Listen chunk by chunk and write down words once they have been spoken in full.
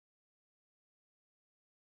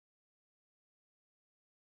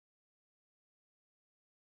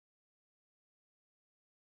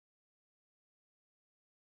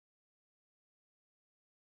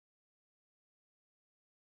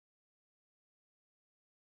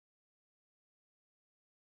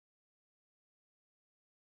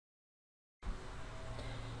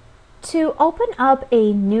To open up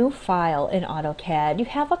a new file in AutoCAD, you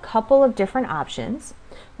have a couple of different options.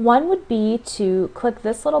 One would be to click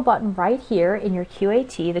this little button right here in your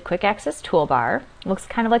QAT, the Quick Access Toolbar. It looks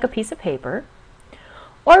kind of like a piece of paper.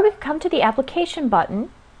 Or we could come to the Application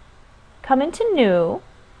button, come into New,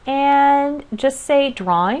 and just say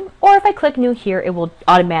Drawing. Or if I click New here, it will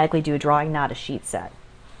automatically do a drawing, not a sheet set.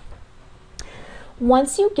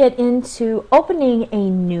 Once you get into opening a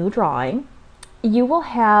new drawing, you will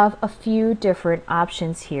have a few different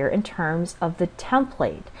options here in terms of the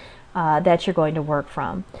template that you're going to work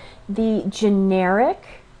from. The generic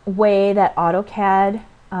way that AutoCAD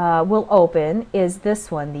will open is this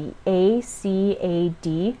one, the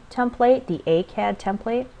ACAD template, the ACAD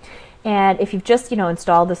template. And if you've just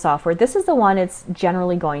installed the software, this is the one it's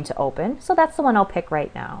generally going to open. So that's the one I'll pick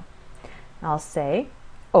right now. I'll say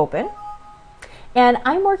Open. And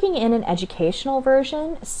I'm working in an educational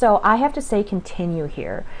version, so I have to say Continue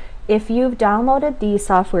here. If you've downloaded the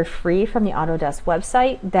software free from the Autodesk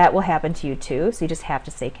website, that will happen to you too, so you just have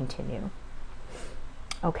to say Continue.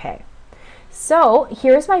 Okay, so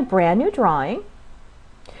here's my brand new drawing.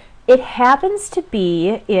 It happens to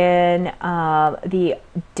be in the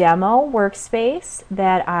demo workspace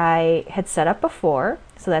that I had set up before,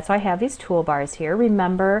 so that's why I have these toolbars here.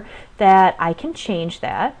 Remember that I can change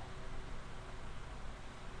that.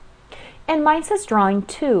 And mine says Drawing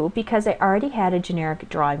 2 because I already had a generic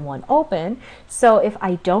Drawing 1 open. So if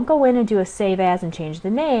I don't go in and do a Save As and change the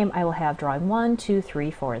name, I will have Drawing 1, 2, 3,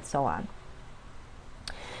 4, and so on.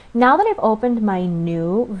 Now that I've opened my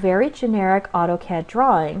new, very generic AutoCAD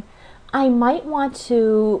drawing, I might want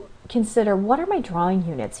to consider what are my drawing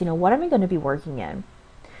units? What am I going to be working in?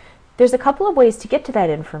 There's a couple of ways to get to that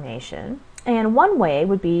information. And one way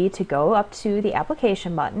would be to go up to the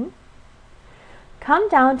Application button, come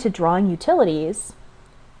down to Drawing Utilities,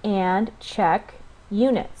 and check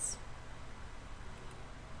Units.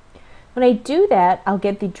 When I do that, I'll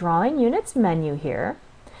get the Drawing Units menu here,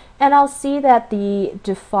 and I'll see that the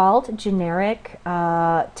default generic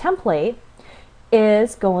template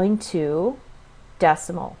is going to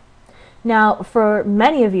decimal. Now, for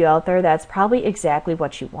many of you out there, that's probably exactly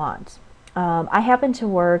what you want. I happen to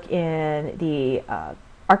work in the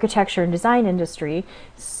architecture and design industry,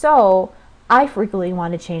 so I frequently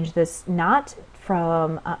want to change this not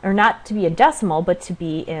to be in decimal, but to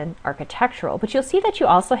be in architectural. But you'll see that you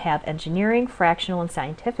also have engineering, fractional, and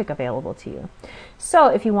scientific available to you. So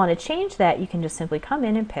if you want to change that, you can just simply come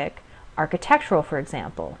in and pick architectural, for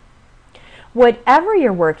example. Whatever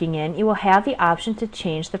you're working in, you will have the option to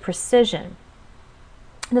change the precision.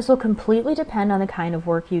 This will completely depend on the kind of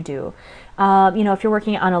work you do. If you're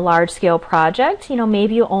working on a large-scale project,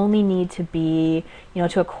 maybe you only need to be, to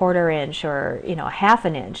a 1/4 inch or,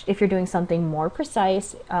 1/2 inch. If you're doing something more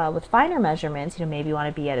precise with finer measurements, maybe you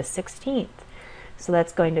want to be at a 1/16. So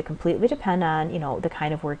that's going to completely depend on, the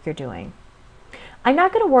kind of work you're doing. I'm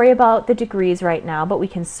not going to worry about the degrees right now, but we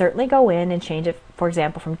can certainly go in and change it, for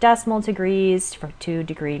example, from decimal degrees to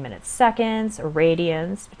degree minutes seconds or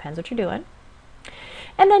radians, depends what you're doing.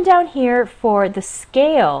 And then down here for the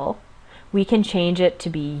scale, we can change it to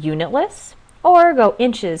be unitless or go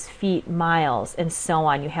inches, feet, miles, and so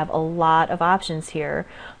on. You have a lot of options here,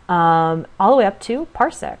 all the way up to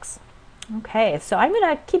parsecs. Okay, so I'm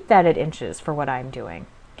going to keep that at inches for what I'm doing.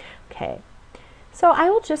 Okay, so I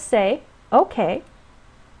will just say, okay.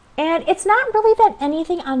 And it's not really that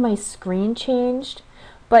anything on my screen changed,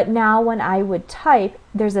 but now when I would type,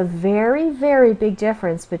 there's a very, very big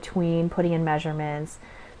difference between putting in measurements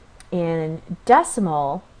in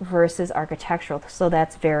decimal versus architectural, so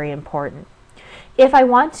that's very important. If I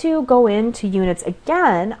want to go into units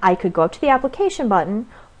again, I could go up to the Application button,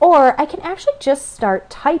 or I can actually just start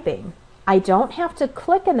typing. I don't have to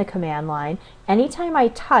click in the command line. Anytime I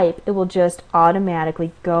type, it will just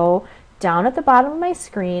automatically go down at the bottom of my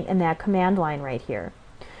screen in that command line right here.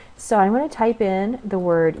 So I'm going to type in the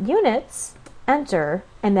word units, enter,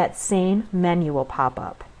 and that same menu will pop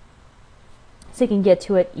up. So you can get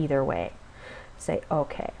to it either way. Say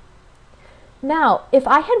OK. Now, if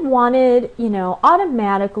I had wanted,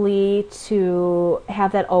 automatically to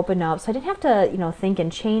have that open up, so I didn't have to, think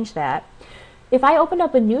and change that. If I opened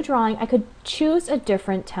up a new drawing, I could choose a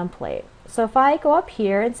different template. So if I go up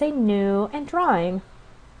here and say New and Drawing,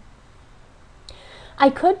 I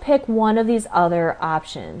could pick one of these other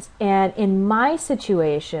options. And in my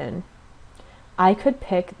situation, I could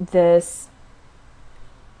pick this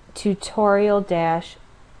tutorial-arch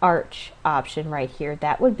option right here.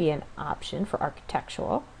 That would be an option for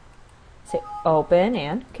architectural. Say Open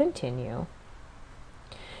and Continue.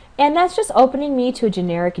 And that's just opening me to a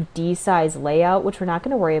generic D size layout, which we're not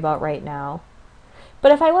going to worry about right now.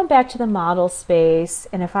 But if I went back to the model space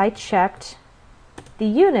and if I checked the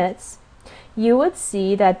units, you would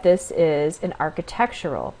see that this is an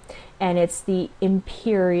architectural, and it's the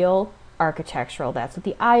imperial architectural. That's what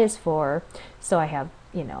the I is for. So I have,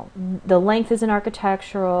 you know, the length is an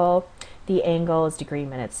architectural, the angle is degree,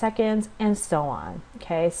 minutes, seconds, and so on.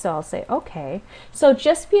 Okay, so I'll say okay. So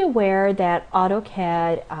just be aware that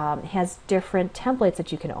AutoCAD has different templates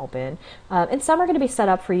that you can open, and some are going to be set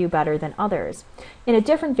up for you better than others. In a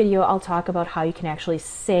different video, I'll talk about how you can actually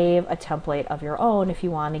save a template of your own if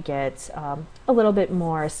you want to get a little bit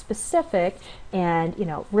more specific and, you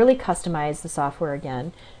know, really customize the software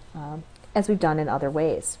again, as we've done in other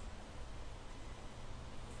ways.